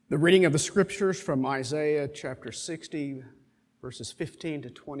The reading of the scriptures from Isaiah chapter 60, verses 15 to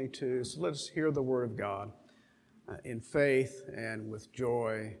 22. So let us hear the word of God in faith and with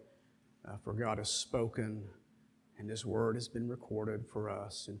joy, for God has spoken and His word has been recorded for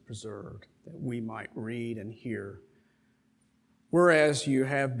us and preserved, that we might read and hear. Whereas you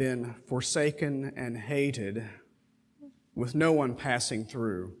have been forsaken and hated, with no one passing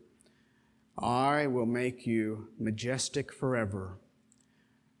through, I will make you majestic forever,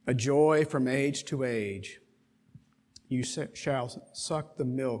 a joy from age to age. You shall suck the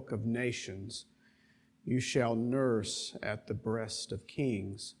milk of nations. You shall nurse at the breast of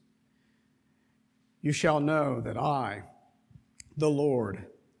kings. You shall know that I, the Lord,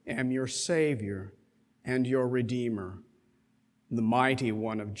 am your Savior and your Redeemer, the mighty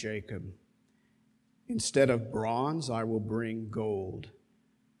one of Jacob. Instead of bronze, I will bring gold.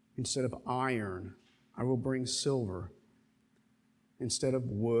 Instead of iron, I will bring silver. Instead of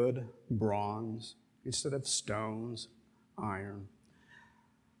wood, bronze. Instead of stones, iron.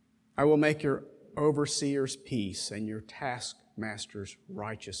 I will make your overseers peace and your taskmasters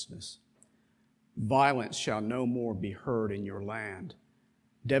righteousness. Violence shall no more be heard in your land,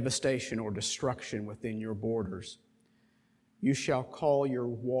 devastation or destruction within your borders. You shall call your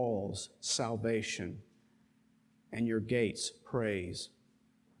walls salvation and your gates praise.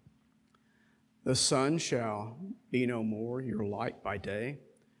 The sun shall be no more your light by day,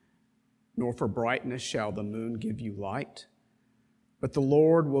 nor for brightness shall the moon give you light. But the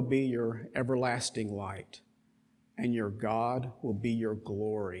Lord will be your everlasting light, and your God will be your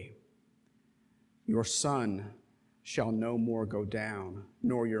glory. Your sun shall no more go down,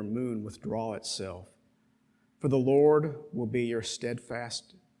 nor your moon withdraw itself. For the Lord will be your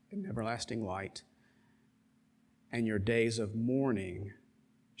steadfast and everlasting light, and your days of mourning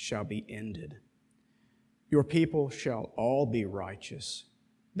shall be ended. Your people shall all be righteous.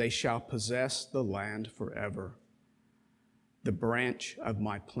 They shall possess the land forever. The branch of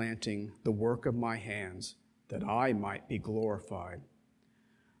my planting, the work of my hands, that I might be glorified.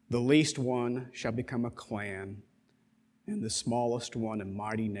 The least one shall become a clan, and the smallest one a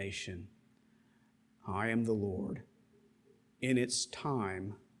mighty nation. I am the Lord. In its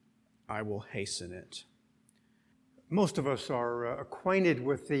time, I will hasten it. Most of us are acquainted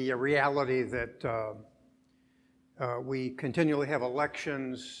with the reality that we continually have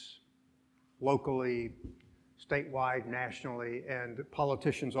elections locally, statewide, nationally, and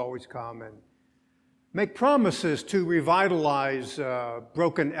politicians always come and make promises to revitalize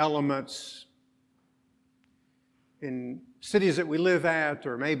broken elements in cities that we live at,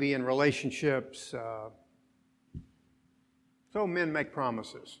 or maybe in relationships. So men make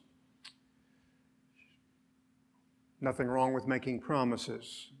promises. Nothing wrong with making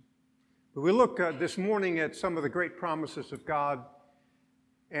promises. But we look this morning at some of the great promises of God,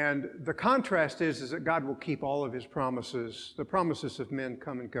 and the contrast is that God will keep all of His promises. The promises of men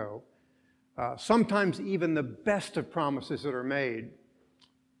come and go. Sometimes even the best of promises that are made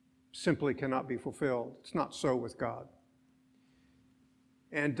simply cannot be fulfilled. It's not so with God.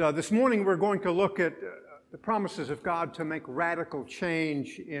 And this morning we're going to look at the promises of God to make radical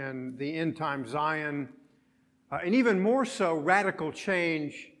change in the end-time Zion, and even more so, radical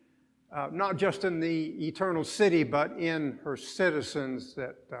change not just in the eternal city, but in her citizens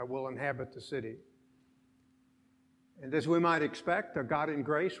that will inhabit the city. And as we might expect, God in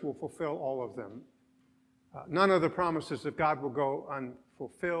grace will fulfill all of them. None of the promises of God will go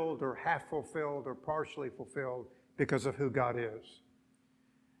unfulfilled or half fulfilled or partially fulfilled because of who God is.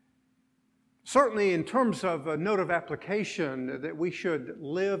 Certainly, in terms of a note of application, that we should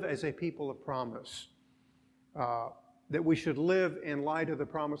live as a people of promise. That we should live in light of the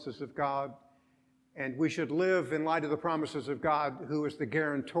promises of God, and we should live in light of the promises of God, who is the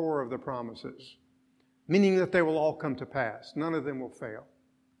guarantor of the promises, meaning that they will all come to pass. None of them will fail.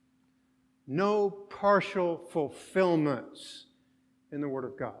 No partial fulfillments in the Word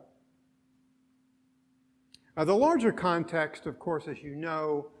of God. The larger context, of course, as you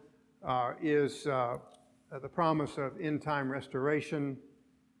know, is the promise of end-time restoration.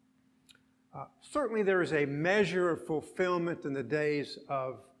 Certainly there is a measure of fulfillment in the days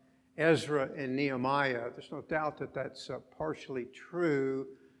of Ezra and Nehemiah. There's no doubt that that's partially true,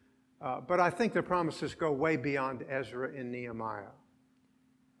 but I think the promises go way beyond Ezra and Nehemiah.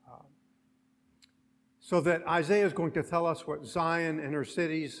 So that Isaiah is going to tell us what Zion and her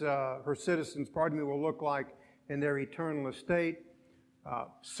citizens, will look like in their eternal estate.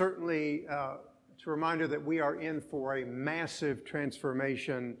 Certainly, it's a reminder that we are in for a massive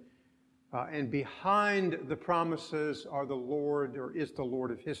transformation. And behind the promises are the Lord, or is the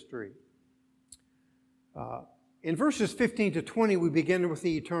Lord of history. In verses 15 to 20, we begin with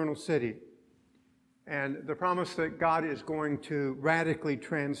the eternal city and the promise that God is going to radically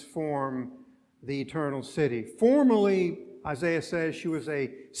transform the eternal city. Formerly, Isaiah says, she was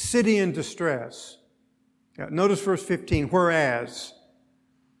a city in distress. Notice verse 15, whereas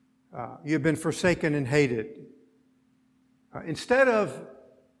you have been forsaken and hated. Instead of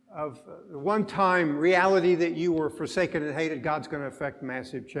the one-time reality that you were forsaken and hated, God's going to effect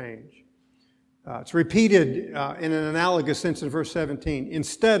massive change. It's repeated in an analogous sense in verse 17.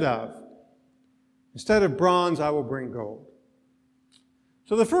 Instead of bronze, I will bring gold.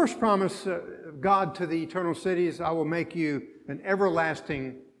 So the first promise of God to the eternal city is, I will make you an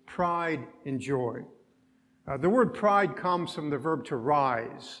everlasting pride and joy. The word pride comes from the verb to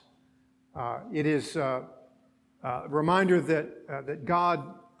rise. It is a reminder that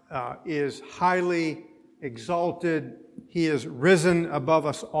God is highly exalted. He is risen above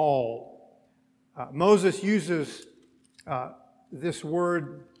us all. Moses uses this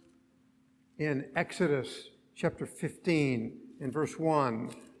word in Exodus chapter 15 in verse 1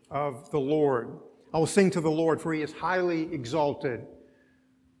 of the Lord. I will sing to the Lord, for He is highly exalted.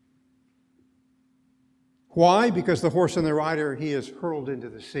 Why? Because the horse and the rider He is hurled into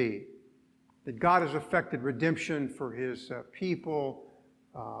the sea. That God has effected redemption for His people,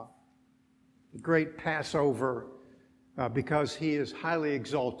 the great Passover, because He is highly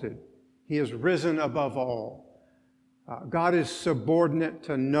exalted. He is risen above all. God is subordinate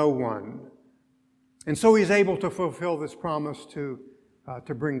to no one. And so He's able to fulfill this promise to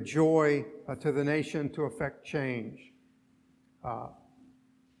bring joy to the nation, to effect change.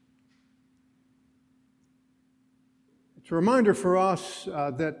 It's a reminder for us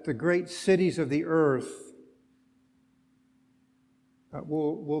that the great cities of the earth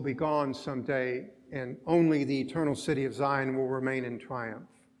will be gone someday, and only the eternal city of Zion will remain in triumph.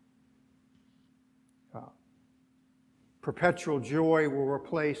 Perpetual joy will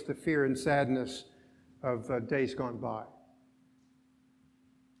replace the fear and sadness of days gone by.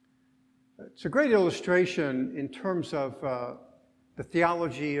 It's a great illustration in terms of the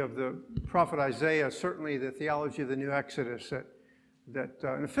theology of the prophet Isaiah, certainly the theology of the New Exodus, that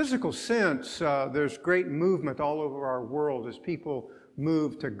in a physical sense, there's great movement all over our world as people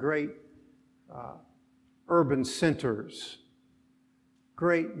move to great urban centers,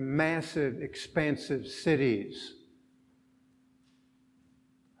 great, massive, expansive cities.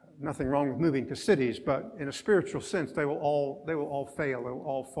 Nothing wrong with moving to cities, but in a spiritual sense, they will all fail. They will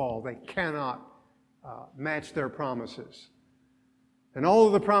all fall. They cannot match their promises. And all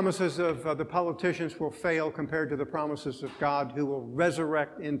of the promises of the politicians will fail compared to the promises of God, who will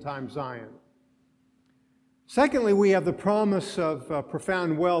resurrect end-time Zion. Secondly, we have the promise of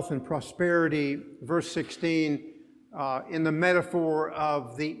profound wealth and prosperity, verse 16, in the metaphor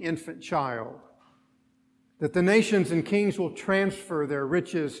of the infant child. That the nations and kings will transfer their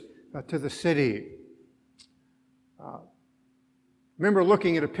riches to the city. Remember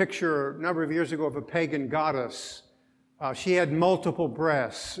looking at a picture a number of years ago of a pagan goddess. She had multiple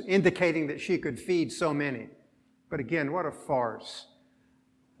breasts, indicating that she could feed so many. But again, what a farce.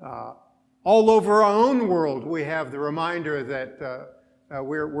 All over our own world, we have the reminder that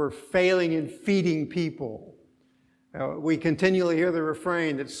we're failing in feeding people. We continually hear the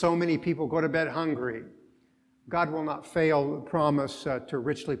refrain that so many people go to bed hungry. God will not fail the promise to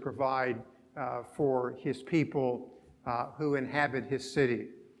richly provide for His people who inhabit His city.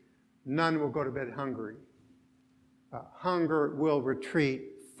 None will go to bed hungry. Hunger will retreat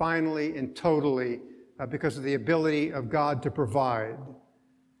finally and totally because of the ability of God to provide.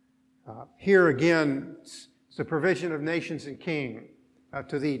 Here again, it's the provision of nations and king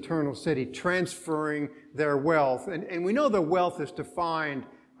to the eternal city, transferring their wealth. And we know the wealth is defined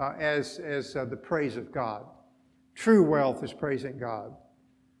as the praise of God. True wealth is praising God.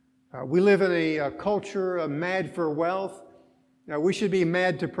 We live in a culture mad for wealth. We should be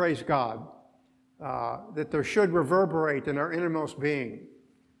mad to praise God. That there should reverberate in our innermost being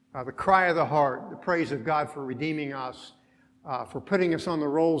the cry of the heart, the praise of God for redeeming us, for putting us on the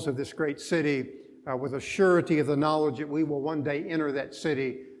rolls of this great city with a surety of the knowledge that we will one day enter that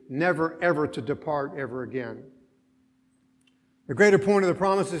city, never ever to depart ever again. The greater point of the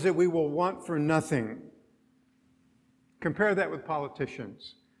promise is that we will want for nothing. Compare that with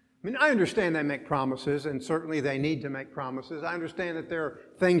politicians. I mean, I understand they make promises, and certainly they need to make promises. I understand that there are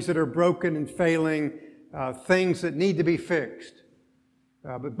things that are broken and failing, things that need to be fixed.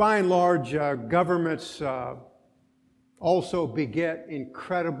 But by and large, governments also beget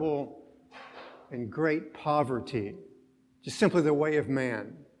incredible and great poverty, just simply the way of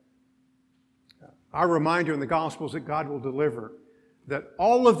man. Our reminder in the Gospels that God will deliver that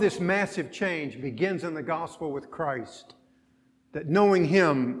all of this massive change begins in the gospel with Christ, that knowing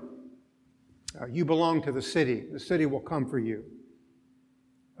Him, you belong to the city will come for you.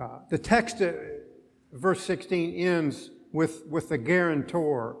 The text, verse 16, ends with the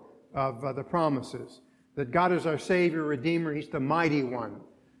guarantor of the promises, that God is our Savior, Redeemer, He's the mighty one,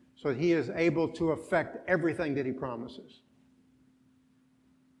 so that He is able to effect everything that He promises.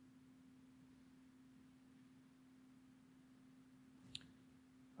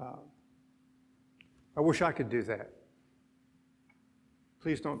 I wish I could do that.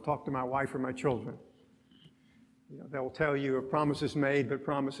 Please don't talk to my wife or my children. They'll tell you a promise is made, but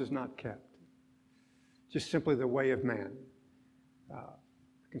promise is not kept. Just simply the way of man.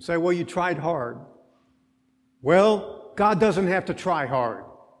 You can say, well, you tried hard. Well, God doesn't have to try hard.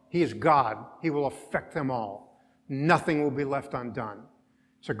 He is God. He will affect them all. Nothing will be left undone.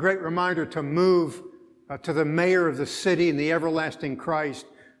 It's a great reminder to move to the mayor of the city and the everlasting Christ,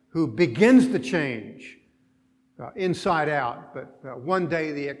 who begins the change inside out. But one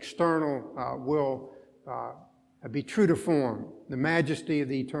day the external will be true to form, the majesty of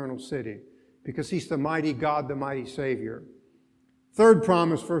the eternal city, because He's the mighty God, the mighty Savior. Third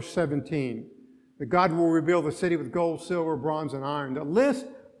promise, verse 17, that God will rebuild the city with gold, silver, bronze, and iron. The list,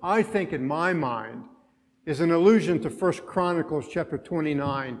 I think, in my mind, is an allusion to 1 Chronicles chapter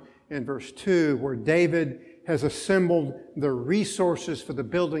 29 and verse 2, where David has assembled the resources for the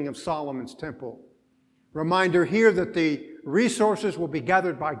building of Solomon's temple. Reminder here that the resources will be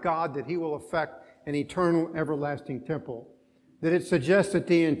gathered by God, that He will effect an eternal, everlasting temple. That it suggests that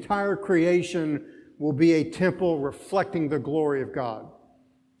the entire creation will be a temple reflecting the glory of God.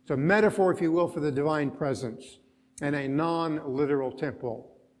 It's a metaphor, if you will, for the divine presence and a non-literal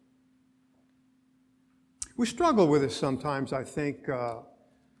temple. We struggle with this sometimes, I think.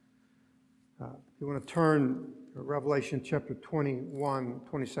 If you want to turn to Revelation chapter 21,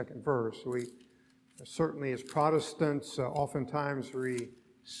 22nd verse, we certainly as Protestants oftentimes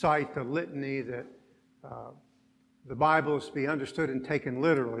recite the litany that the Bible is to be understood and taken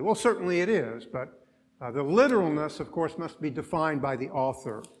literally. Well, certainly it is, but the literalness, of course, must be defined by the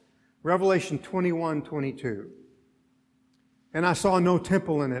author. Revelation 21, 22. And I saw no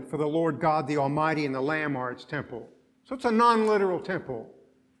temple in it, for the Lord God, the Almighty, and the Lamb are its temple. So it's a non-literal temple.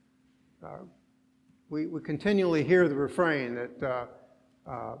 We continually hear the refrain that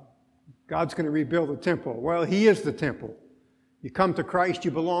God's going to rebuild the temple. Well, He is the temple. You come to Christ,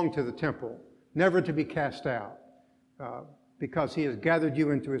 you belong to the temple, never to be cast out, because He has gathered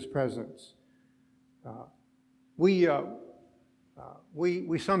you into His presence. We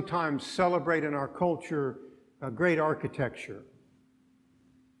sometimes celebrate in our culture great architecture.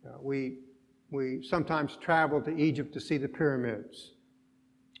 We sometimes travel to Egypt to see the pyramids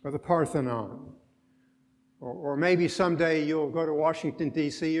or the Parthenon. Or maybe someday you'll go to Washington,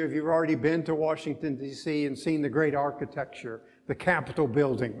 D.C., or if you've already been to Washington, D.C. and seen the great architecture, the Capitol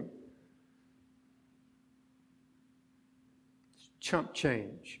building. It's chump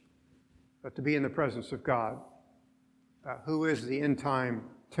change, but to be in the presence of God, who is the end-time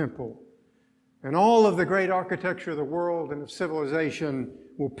temple. And all of the great architecture of the world and of civilization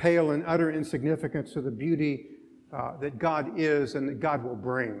will pale in utter insignificance to the beauty that God is and that God will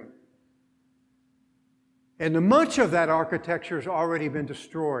bring. And much of that architecture has already been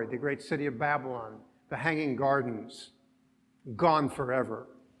destroyed. The great city of Babylon, the Hanging Gardens, gone forever,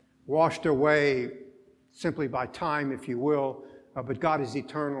 washed away simply by time, if you will. But God is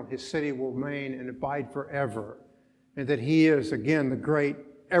eternal. His city will remain and abide forever. And that He is, again, the great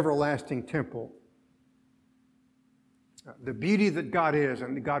everlasting temple. The beauty that God is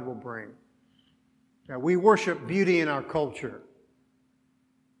and that God will bring. Now, we worship beauty in our culture.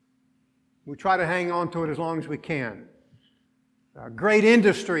 We try to hang on to it as long as we can. Great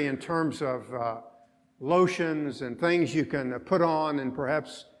industry in terms of lotions and things you can put on, and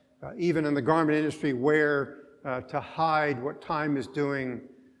perhaps even in the garment industry wear to hide what time is doing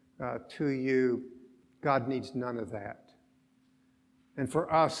to you. God needs none of that. And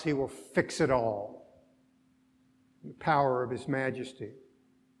for us, He will fix it all. The power of His majesty.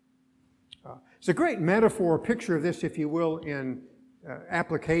 It's a great metaphor, a picture of this, if you will, in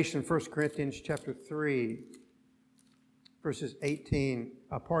application, 1 Corinthians chapter 3, verses 8 to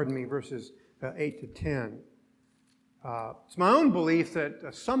 10. It's my own belief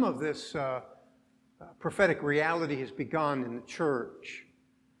that some of this prophetic reality has begun in the church.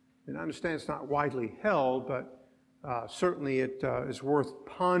 And I understand it's not widely held, but certainly it is worth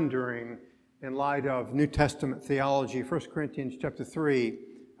pondering in light of New Testament theology. 1 Corinthians chapter 3,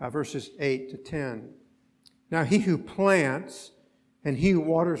 verses 8 to 10. Now he who plants and he who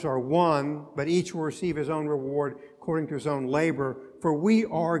waters are one, but each will receive his own reward according to his own labor, for we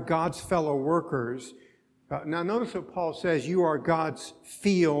are God's fellow workers. Now notice what Paul says, you are God's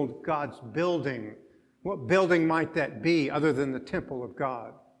field, God's building. What building might that be other than the temple of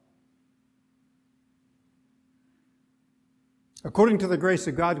God? According to the grace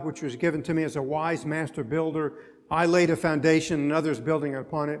of God which was given to me as a wise master builder, I laid a foundation and others building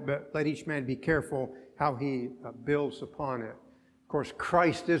upon it, but let each man be careful how he builds upon it. Of course,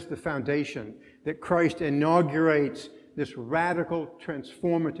 Christ is the foundation, that Christ inaugurates this radical,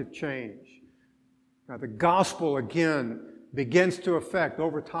 transformative change. Now, the gospel, again, begins to affect,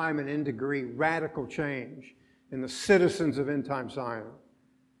 over time and in degree, radical change in the citizens of end-time Zion.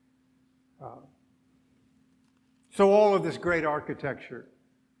 So all of this great architecture,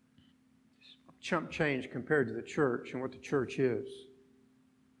 chump change compared to the church and what the church is.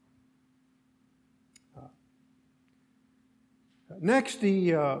 Next,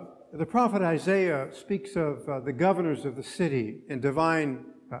 the prophet Isaiah speaks of the governors of the city and divine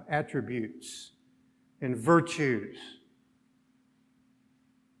attributes and virtues.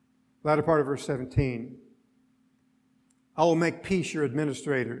 Latter part of verse 17. I will make peace your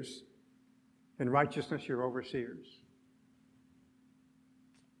administrators and righteousness your overseers.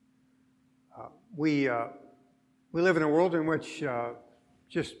 We live in a world in which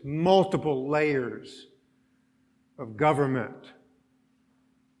just multiple layers of government,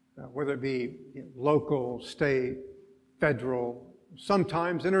 whether it be local, state, federal,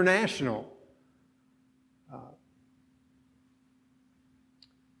 sometimes international.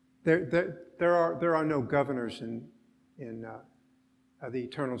 There are no governors in the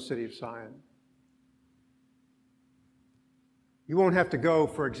eternal city of Zion. You won't have to go,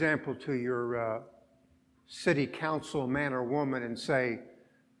 for example, to your city council man or woman and say,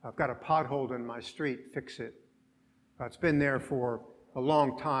 I've got a pothole in my street, fix it. It's been there for a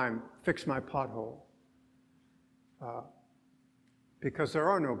long time, fix my pothole. Because there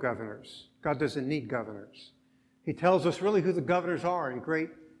are no governors. God doesn't need governors. He tells us really who the governors are in great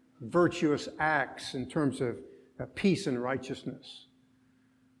virtuous acts in terms of peace and righteousness.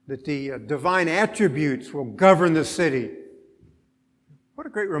 That the divine attributes will govern the city. What a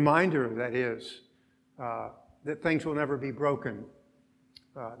great reminder that is, that things will never be broken,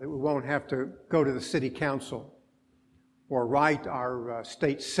 that we won't have to go to the city council or write our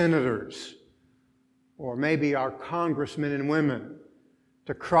state senators or maybe our congressmen and women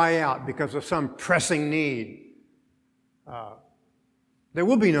to cry out because of some pressing need. There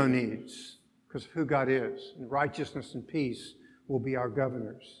will be no needs because of who God is, and righteousness and peace will be our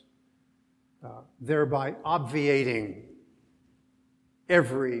governors, thereby obviating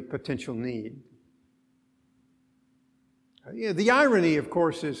every potential need. The irony, of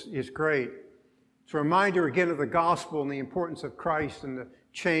course, is great. It's a reminder again of the gospel and the importance of Christ and the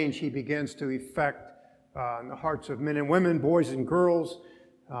change he begins to effect in the hearts of men and women, boys and girls.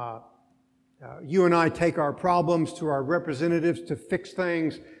 You and I take our problems to our representatives to fix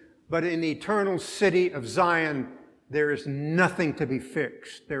things, but in the eternal city of Zion, there is nothing to be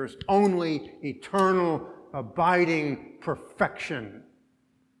fixed. There is only eternal, abiding perfection,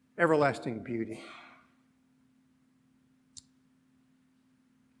 everlasting beauty.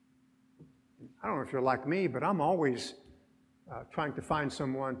 I don't know if you're like me, but I'm always trying to find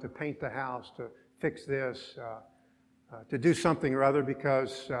someone to paint the house, to fix this, to do something or other,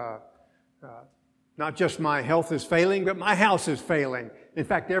 because not just my health is failing, but my house is failing. In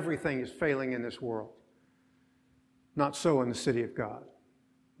fact, everything is failing in this world. Not so in the city of God.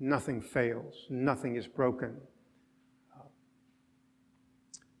 Nothing fails. Nothing is broken.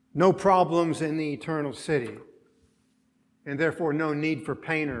 No problems in the eternal city, and therefore no need for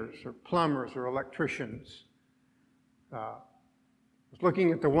painters or plumbers or electricians. I was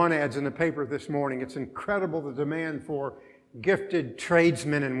looking at the one ads in the paper this morning. It's incredible, the demand for gifted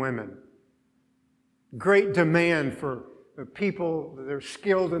tradesmen and women. Great demand for people that are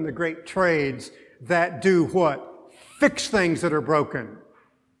skilled in the great trades that do what? Fix things that are broken.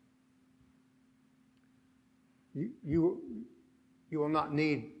 You will not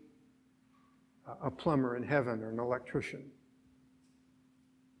need a plumber in heaven or an electrician.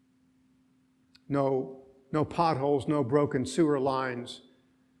 No potholes, no broken sewer lines,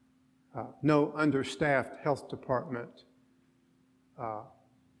 no understaffed health department,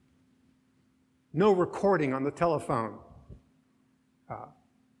 no recording on the telephone.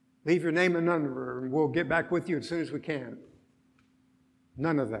 Leave your name and number and we'll get back with you as soon as we can.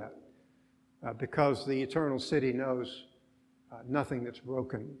 None of that, because the eternal city knows nothing that's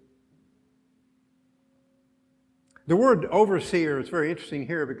broken. The word overseer is very interesting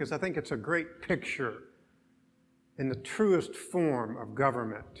here because I think it's a great picture in the truest form of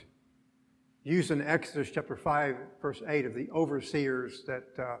government. used in Exodus chapter 5, verse 8 of the overseers that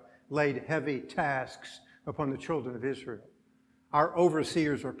laid heavy tasks upon the children of Israel. Our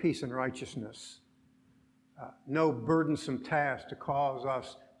overseers are peace and righteousness. No burdensome task to cause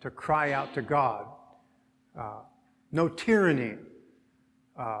us to cry out to God. No tyranny.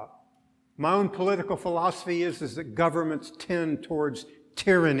 My own political philosophy is that governments tend towards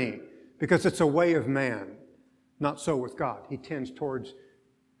tyranny because it's a way of man. Not so with God. He tends towards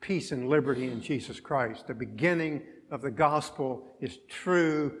peace and liberty in Jesus Christ. The beginning of the gospel is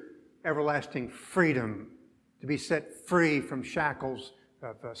true, everlasting freedom, to be set free from shackles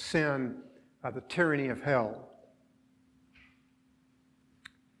of sin, the tyranny of hell.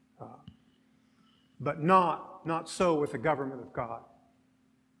 But not so with the government of God.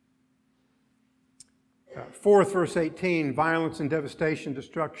 Fourth, verse 18, violence and devastation,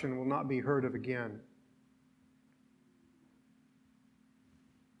 destruction will not be heard of again.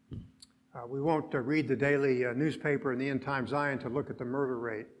 We won't read the daily newspaper in the End Time Zion to look at the murder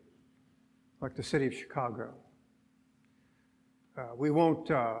rate, like the city of Chicago. We won't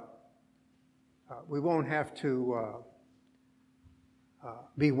have to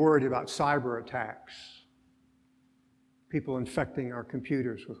be worried about cyber attacks, people infecting our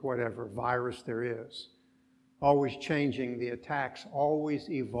computers with whatever virus there is. Always changing, the attacks always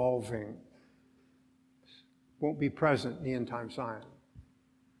evolving. Won't be present in the End Time Zion.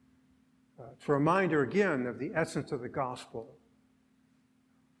 It's a reminder again of the essence of the gospel,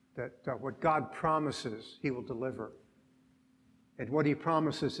 that what God promises, He will deliver. And what He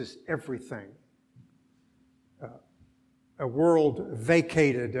promises is everything. A world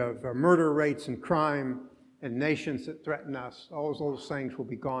vacated of murder rates and crime and nations that threaten us, all those things will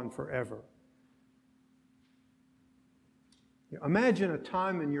be gone forever. Imagine a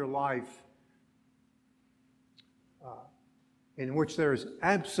time in your life in which there is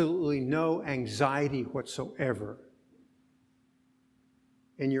absolutely no anxiety whatsoever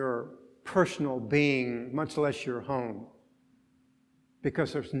in your personal being, much less your home,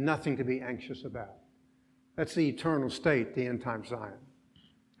 because there's nothing to be anxious about. That's the eternal state, the End Time Zion.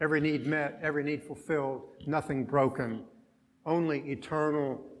 Every need met, every need fulfilled, nothing broken, only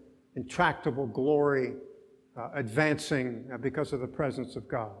eternal, intractable glory advancing because of the presence of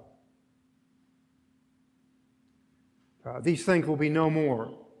God. These things will be no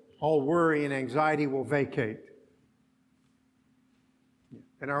more. All worry and anxiety will vacate.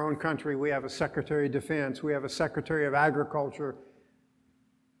 In our own country, we have a Secretary of Defense, we have a Secretary of Agriculture.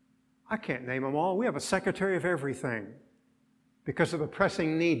 I can't name them all. We have a Secretary of everything because of the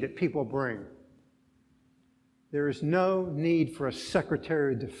pressing need that people bring. There is no need for a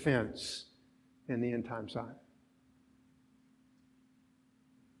Secretary of Defense in the End Time Zion.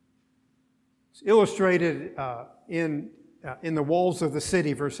 It's illustrated in the walls of the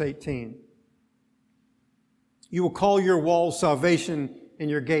city, verse 18. You will call your walls salvation and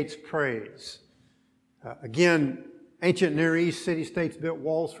your gates praise. Again, ancient Near East city-states built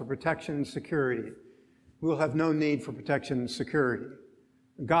walls for protection and security. We will have no need for protection and security.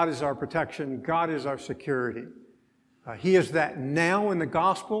 God is our protection. God is our security. He is that now in the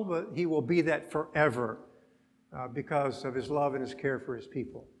gospel, but He will be that forever because of His love and His care for His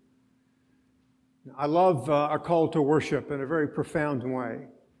people. I love our call to worship in a very profound way.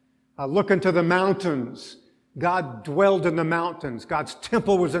 Look into the mountains. God dwelled in the mountains. God's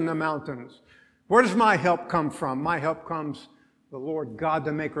temple was in the mountains. Where does my help come from? My help comes the Lord God,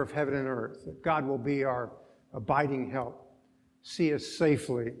 the maker of heaven and earth. That God will be our abiding help. See us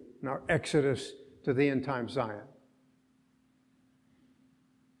safely in our exodus to the End Time Zion.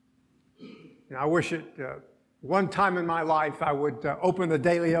 I wish it, one time in my life I would open the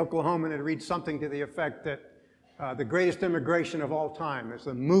Daily Oklahoman and read something to the effect that the greatest immigration of all time is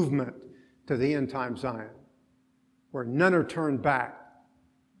the movement to the End Time Zion, where none are turned back.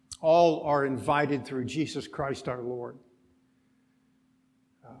 All are invited through Jesus Christ our Lord.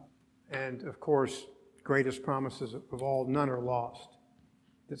 And of course, greatest promises of all, none are lost.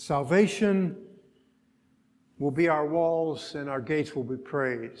 That salvation will be our walls and our gates will be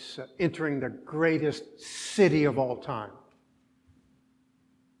praise, entering the greatest city of all time.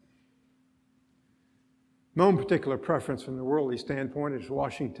 My own particular preference from the worldly standpoint is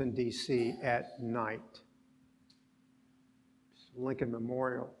Washington, D.C. at night. Lincoln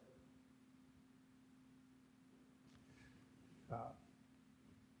Memorial.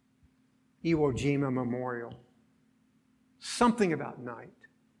 Iwo Jima Memorial. Something about night.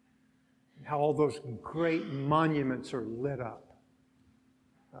 How all those great monuments are lit up.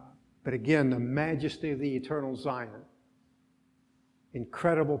 But again, the majesty of the eternal Zion.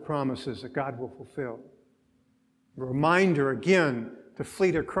 Incredible promises that God will fulfill. A reminder again to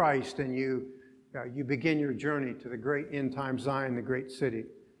flee to Christ and you begin your journey to the great end-time Zion, the great city.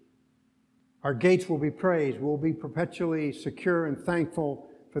 Our gates will be praised. We'll be perpetually secure and thankful,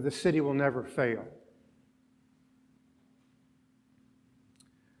 for the city will never fail.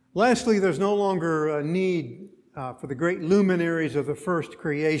 Lastly, there's no longer a need for the great luminaries of the first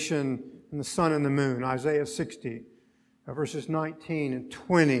creation and the sun and the moon. Isaiah 60, verses 19 and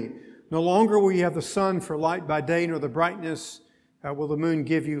 20. No longer will you have the sun for light by day, nor the brightness will the moon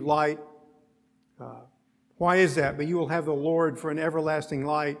give you light. Why is that? But you will have the Lord for an everlasting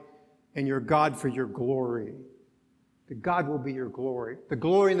light, and your God for your glory. The God will be your glory. The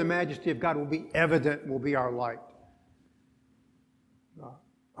glory and the majesty of God will be evident, will be our light.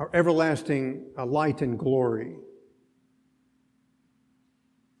 Our everlasting light and glory.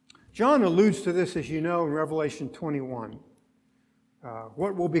 John alludes to this, as you know, in Revelation 21.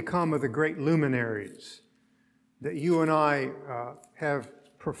 What will become of the great luminaries that you and I have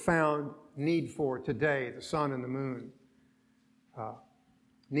profound need for today, the sun and the moon.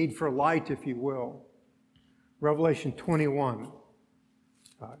 Need for light, if you will. Revelation 21,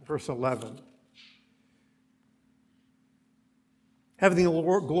 verse 11. Having the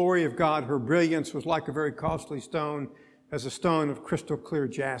glory of God, her brilliance was like a very costly stone, as a stone of crystal clear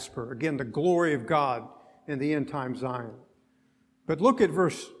jasper. Again, the glory of God in the end time Zion. But look at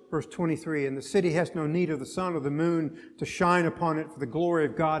verse 23. And the city has no need of the sun or the moon to shine upon it, for the glory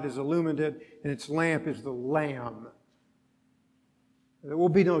of God has illumined it, and its lamp is the Lamb. There will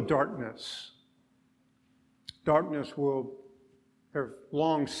be no darkness. Darkness will have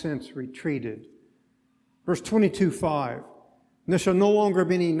long since retreated. Verse 22:5. And there shall no longer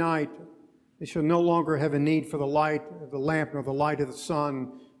be any night. They shall no longer have a need for the light of the lamp nor the light of the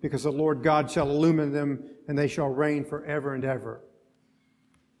sun, because the Lord God shall illumine them, and they shall reign forever and ever.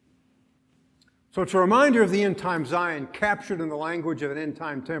 So it's a reminder of the end-time Zion, captured in the language of an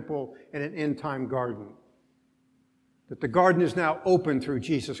end-time temple and an end-time garden. That the garden is now open through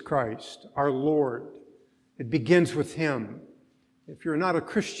Jesus Christ, our Lord. It begins with Him. If you're not a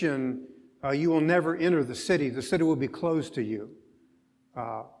Christian, you will never enter the city. The city will be closed to you.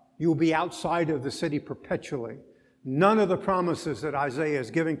 You will be outside of the city perpetually. None of the promises that Isaiah is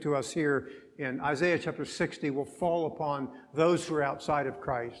giving to us here in Isaiah chapter 60 will fall upon those who are outside of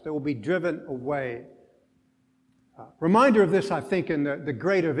Christ. They will be driven away. Reminder of this, I think, in the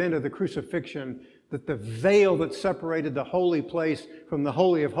great event of the crucifixion, that the veil that separated the holy place from the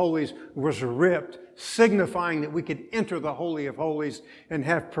Holy of Holies was ripped, signifying that we could enter the Holy of Holies and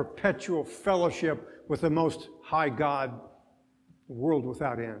have perpetual fellowship with the Most High God, world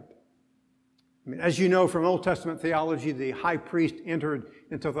without end. I mean, as you know from Old Testament theology, the high priest entered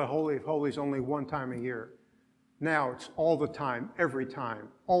into the Holy of Holies only one time a year. Now it's all the time, every time,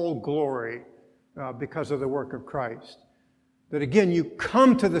 all glory because of the work of Christ. That again, you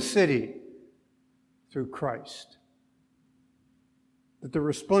come to the city through Christ. That the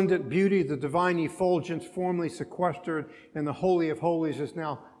resplendent beauty, the divine effulgence formerly sequestered in the Holy of Holies is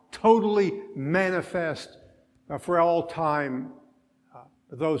now totally manifest for all time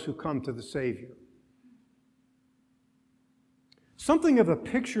those who come to the Savior. Something of a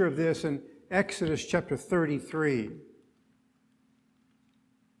picture of this in Exodus chapter 33.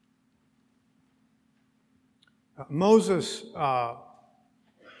 Moses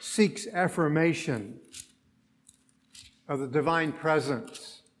seeks affirmation of the divine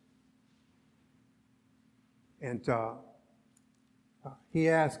presence. And he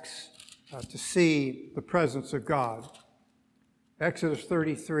asks to see the presence of God. Exodus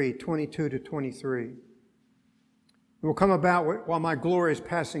 33, 22 to 23. It will come about while my glory is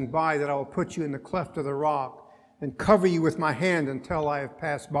passing by that I will put you in the cleft of the rock and cover you with my hand until I have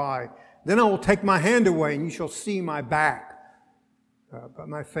passed by. Then I will take my hand away and you shall see my back, but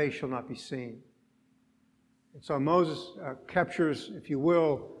my face shall not be seen. And so Moses captures, if you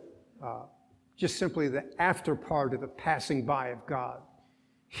will, just simply the after part of the passing by of God.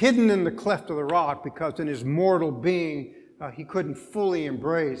 Hidden in the cleft of the rock because in his mortal being, he couldn't fully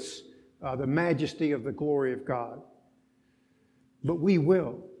embrace the majesty of the glory of God. But we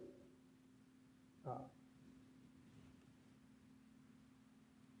will.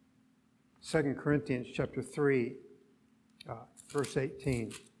 2 Corinthians chapter 3, verse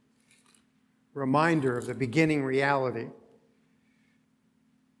 18. Reminder of the beginning reality.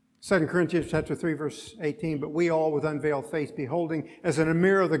 2 Corinthians chapter 3, verse 18, but we all with unveiled face beholding as in a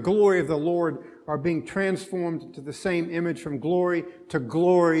mirror the glory of the Lord are being transformed to the same image from glory to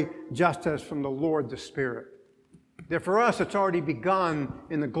glory, just as from the Lord the Spirit. That for us, it's already begun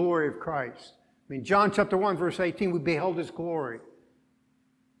in the glory of Christ. I mean, John chapter 1, verse 18, we beheld His glory.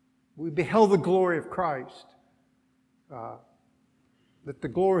 We beheld the glory of Christ. that the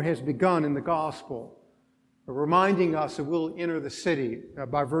glory has begun in the gospel, reminding us that we'll enter the city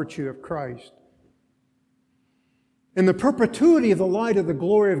by virtue of Christ. And the perpetuity of the light of the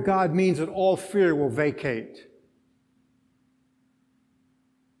glory of God means that all fear will vacate.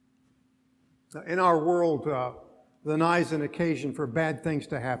 In our world, the night is an occasion for bad things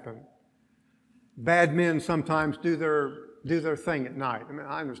to happen. Bad men sometimes do their thing at night. I mean,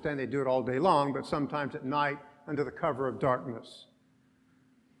 I understand they do it all day long, but sometimes at night under the cover of darkness.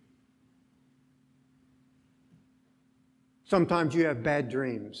 Sometimes you have bad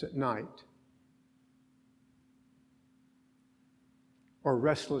dreams at night, or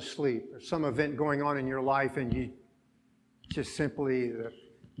restless sleep, or some event going on in your life, and you just simply, the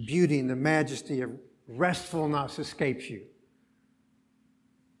beauty and the majesty of restfulness escapes you.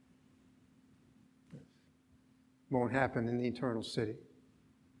 Won't happen in the eternal city.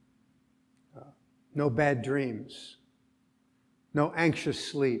 No bad dreams, no anxious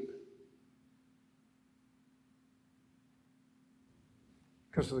sleep,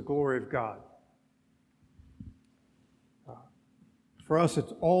 because of the glory of God. For us,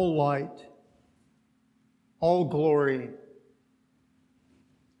 it's all light, all glory,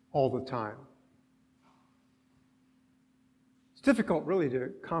 all the time. It's difficult, really,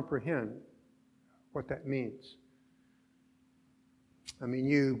 to comprehend what that means. I mean,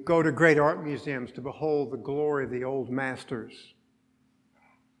 you go to great art museums to behold the glory of the old masters.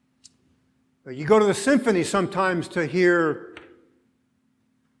 You go to the symphony sometimes to hear,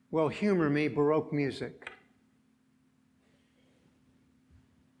 well, humor me, Baroque music.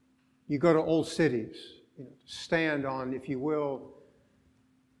 You go to old cities, stand on, if you will,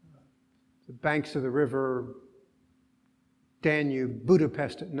 the banks of the river Danube,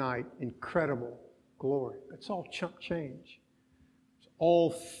 Budapest at night, incredible glory. It's all chump change. It's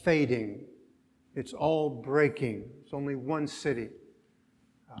all fading. It's all breaking. It's only one city.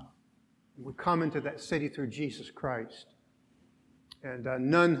 We come into that city through Jesus Christ, and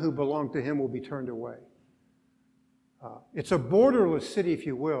none who belong to Him will be turned away. It's a borderless city, if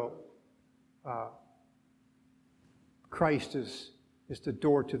you will. Christ is the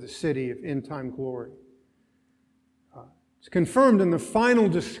door to the city of end-time glory. It's confirmed in the final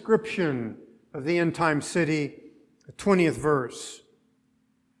description of the end-time city, the 20th verse.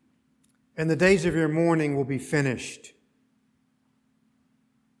 And the days of your mourning will be finished.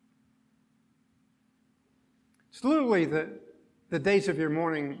 It's literally the days of your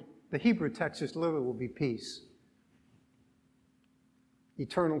mourning, the Hebrew text is literally will be peace.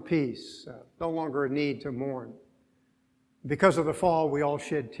 Eternal peace, no longer a need to mourn. Because of the fall, we all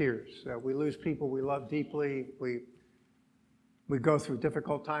shed tears. We lose people we love deeply. We go through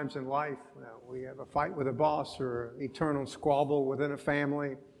difficult times in life. We have a fight with a boss or an eternal squabble within a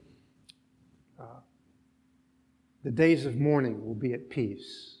family. The days of mourning will be at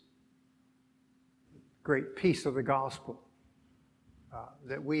peace. Great peace of the gospel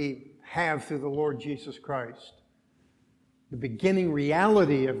that we have through the Lord Jesus Christ. The beginning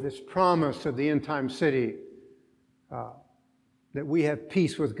reality of this promise of the end-time city, that we have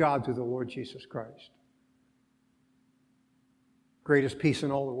peace with God through the Lord Jesus Christ. Greatest peace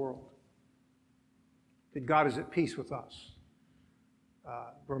in all the world. That God is at peace with us.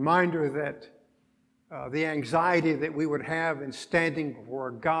 Reminder that the anxiety that we would have in standing before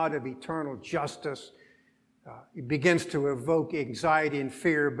a God of eternal justice, it begins to evoke anxiety and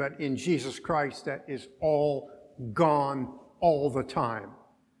fear, but in Jesus Christ that is all gone all the time.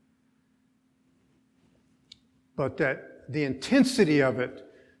 But that the intensity of it,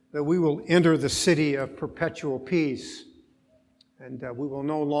 that we will enter the city of perpetual peace, and we will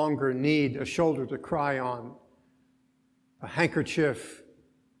no longer need a shoulder to cry on, a handkerchief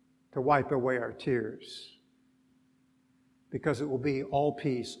to wipe away our tears, because it will be all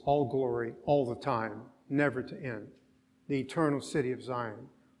peace, all glory, all the time, never to end. The eternal city of Zion,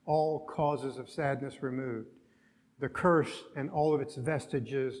 all causes of sadness removed, the curse and all of its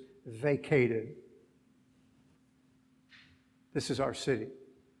vestiges vacated. This is our city.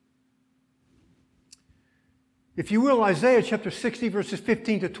 If you will, Isaiah chapter 60, verses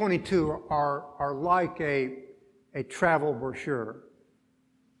 15 to 22 are like a travel brochure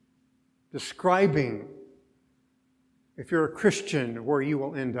describing, if you're a Christian, where you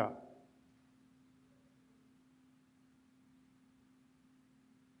will end up.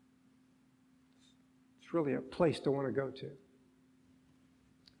 It's really a place to want to go to.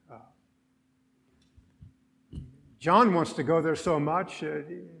 John wants to go there so much.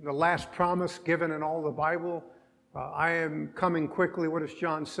 The last promise given in all the Bible, I am coming quickly. What does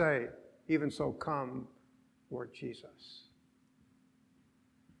John say? Even so, come, Lord Jesus.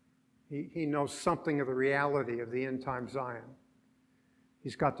 He knows something of the reality of the end-time Zion.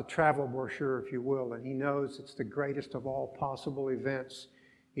 He's got the travel brochure, if you will, and he knows it's the greatest of all possible events.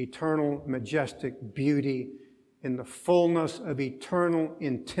 Eternal, majestic beauty in the fullness of eternal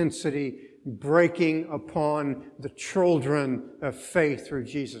intensity breaking upon the children of faith through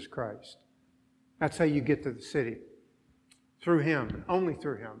Jesus Christ. That's how you get to the city. Through Him, and only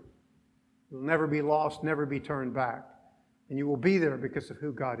through Him. You'll never be lost, never be turned back. And you will be there because of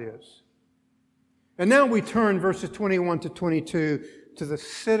who God is. And now we turn verses 21 to 22 to the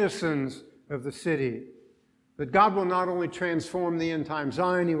citizens of the city. That God will not only transform the end time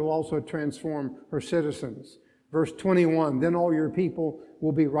Zion, He will also transform her citizens. Verse 21, then all your people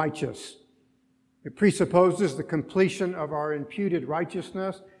will be righteous. It presupposes the completion of our imputed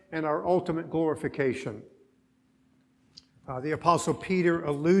righteousness and our ultimate glorification. The Apostle Peter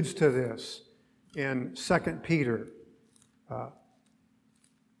alludes to this in 2 Peter.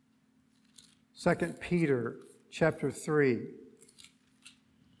 2 Peter chapter 3.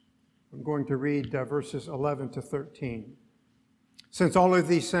 I'm going to read verses 11 to 13. Since all of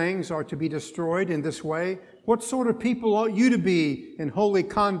these things are to be destroyed in this way, what sort of people ought you to be in holy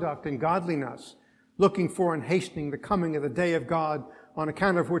conduct and godliness, looking for and hastening the coming of the day of God, on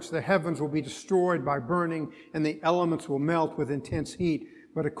account of which the heavens will be destroyed by burning and the elements will melt with intense heat?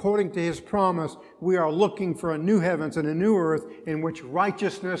 But according to His promise, we are looking for a new heavens and a new earth in which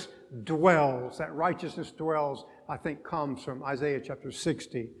righteousness dwells. That righteousness dwells, I think, comes from Isaiah chapter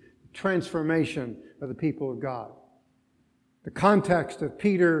 60. Transformation of the people of God. The context of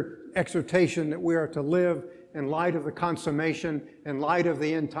Peter's exhortation that we are to live in light of the consummation, in light of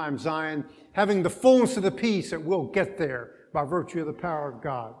the end time Zion, having the fullness of the peace that we'll get there by virtue of the power of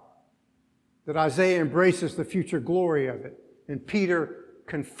God. That Isaiah embraces the future glory of it, and Peter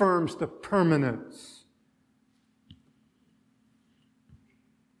confirms the permanence.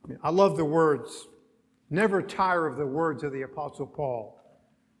 I love the words. Never tire of the words of the Apostle Paul.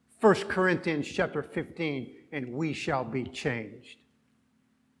 1 Corinthians chapter 15, and we shall be changed.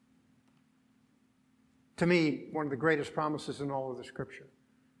 To me, one of the greatest promises in all of the Scripture.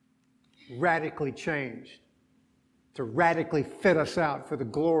 Radically changed. To radically fit us out for the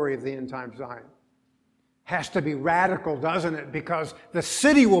glory of the end time Zion. Has to be radical, doesn't it? Because the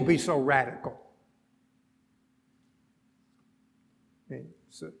city will be so radical.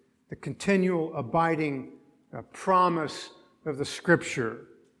 So the continual abiding promise of the Scripture.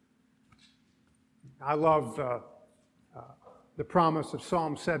 I love the promise of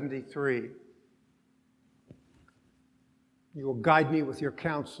Psalm 73. You will guide me with your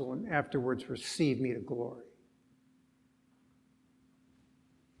counsel and afterwards receive me to glory.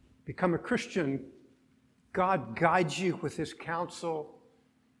 Become a Christian. God guides you with His counsel.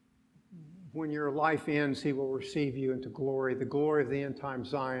 When your life ends, He will receive you into glory, the glory of the end time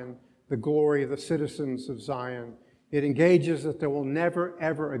Zion, the glory of the citizens of Zion. It engages that there will never,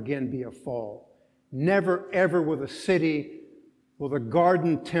 ever again be a fall. Never, ever will the city, will the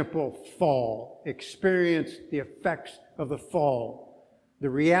garden temple fall, experience the effects of the fall. The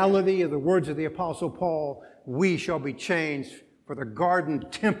reality of the words of the Apostle Paul, we shall be changed, for the garden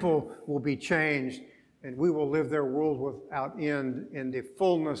temple will be changed, and we will live their world without end in the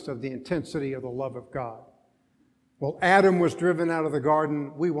fullness of the intensity of the love of God. Well, Adam was driven out of the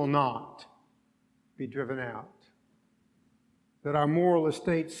garden. We will not be driven out. That our moral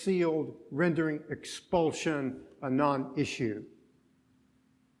estate sealed, rendering expulsion a non-issue.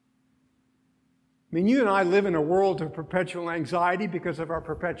 I mean, you and I live in a world of perpetual anxiety because of our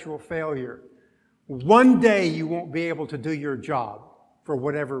perpetual failure. One day you won't be able to do your job for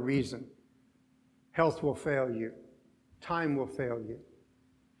whatever reason. Health will fail you. Time will fail you.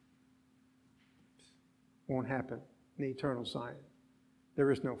 Won't happen in the eternal Zion.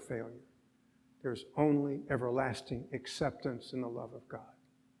 There is no failure. There's only everlasting acceptance in the love of God.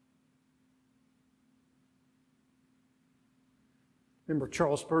 Remember,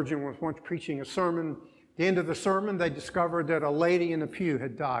 Charles Spurgeon was once preaching a sermon. At the end of the sermon, they discovered that a lady in a pew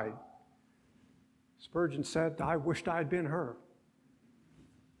had died. Spurgeon said, I wished I had been her.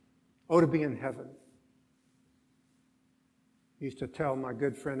 Oh, to be in heaven. He used to tell my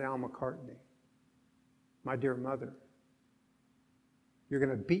good friend Al McCartney, my dear mother, you're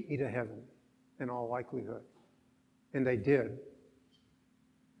going to beat me to heaven in all likelihood. And they did.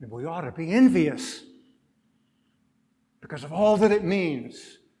 And we ought to be envious because of all that it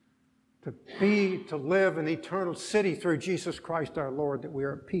means to live in the eternal city through Jesus Christ our Lord, that we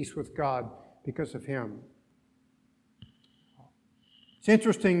are at peace with God because of Him. It's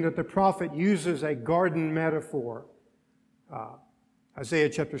interesting that the prophet uses a garden metaphor. Isaiah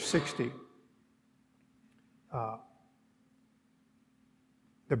chapter 60.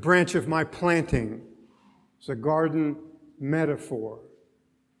 The branch of my planting is a garden metaphor.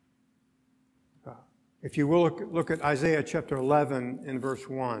 If you will look at Isaiah chapter 11 and verse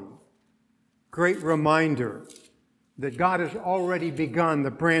 1. Great reminder that God has already begun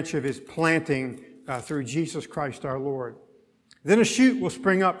the branch of his planting through Jesus Christ our Lord. Then a shoot will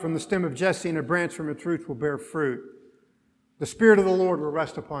spring up from the stem of Jesse, and a branch from its roots will bear fruit. The Spirit of the Lord will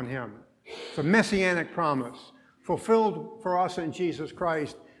rest upon him. It's a messianic promise, fulfilled for us in Jesus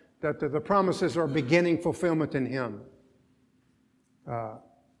Christ, that the promises are beginning fulfillment in him.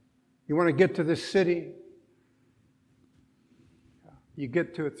 You want to get to this city? You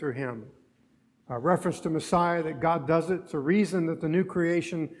get to it through him. A reference to Messiah, that God does it. It's a reason that the new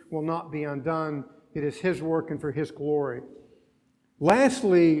creation will not be undone. It is his work and for his glory.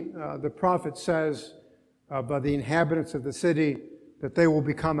 Lastly, the prophet says by the inhabitants of the city that they will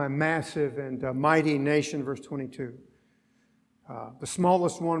become a massive and a mighty nation, verse 22. The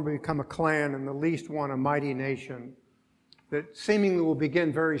smallest one will become a clan, and the least one a mighty nation, that seemingly will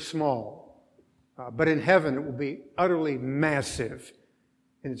begin very small. But in heaven it will be utterly massive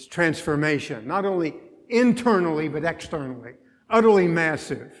in its transformation, not only internally but externally, utterly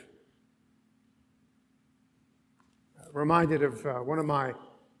massive. Reminded of one of my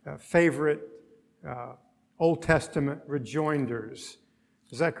favorite Old Testament rejoinders,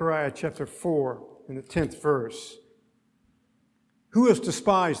 Zechariah chapter 4 in the 10th verse. Who has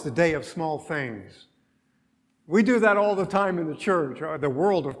despised the day of small things? We do that all the time in the church. The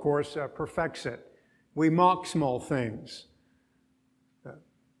world, of course, perfects it. We mock small things.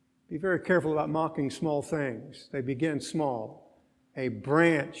 Be very careful about mocking small things. They begin small. A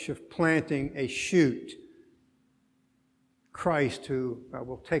branch of planting a shoot. Christ who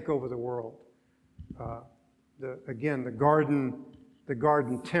will take over the world. The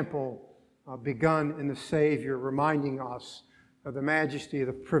garden temple begun in the Savior, reminding us of the majesty of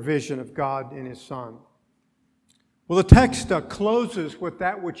the provision of God in his Son. Well, the text closes with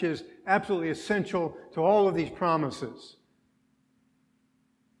that which is absolutely essential to all of these promises.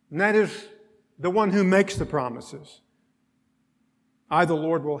 And that is the one who makes the promises. I, the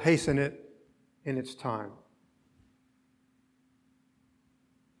Lord, will hasten it in its time.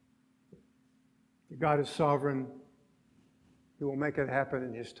 God is sovereign. He will make it happen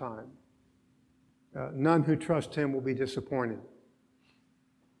in his time. None who trust him will be disappointed.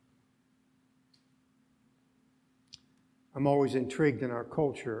 I'm always intrigued in our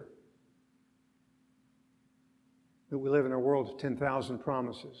culture that we live in a world of 10,000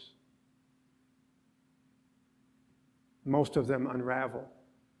 promises. Most of them unravel.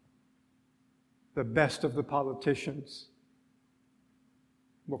 The best of the politicians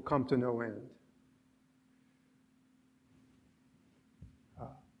will come to no end.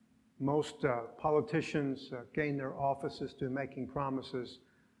 Most politicians gain their offices through making promises.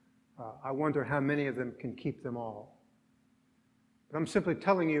 I wonder how many of them can keep them all. But I'm simply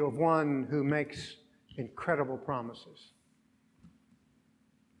telling you of one who makes incredible promises,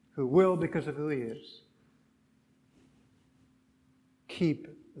 who will, because of who he is, keep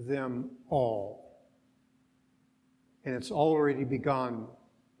them all. And it's already begun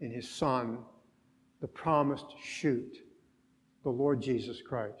in his Son, the promised shoot, the Lord Jesus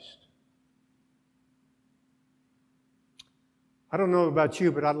Christ. I don't know about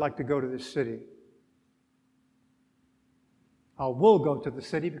you, but I'd like to go to this city. I will go to the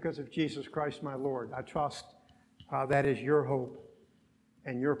city because of Jesus Christ my Lord. I trust that is your hope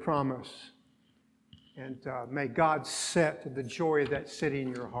and your promise. And may God set the joy of that city in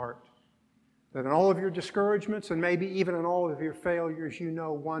your heart. That in all of your discouragements and maybe even in all of your failures, you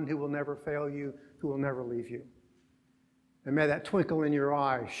know one who will never fail you, who will never leave you. And may that twinkle in your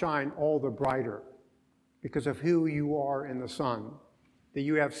eye shine all the brighter because of who you are in the Son. That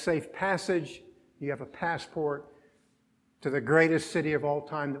you have safe passage, you have a passport to the greatest city of all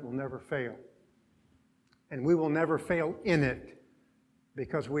time that will never fail. And we will never fail in it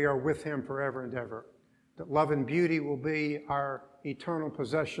because we are with him forever and ever. That love and beauty will be our eternal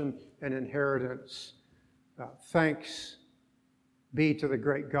possession and inheritance. Thanks be to the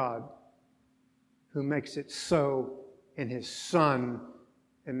great God who makes it so in his Son,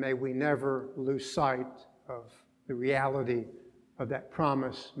 and may we never lose sight of the reality of that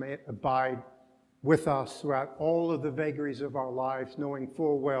promise. May it abide with us throughout all of the vagaries of our lives, knowing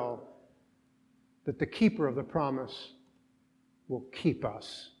full well that the keeper of the promise will keep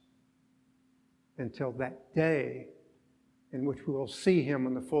us until that day in which we will see him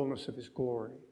in the fullness of his glory.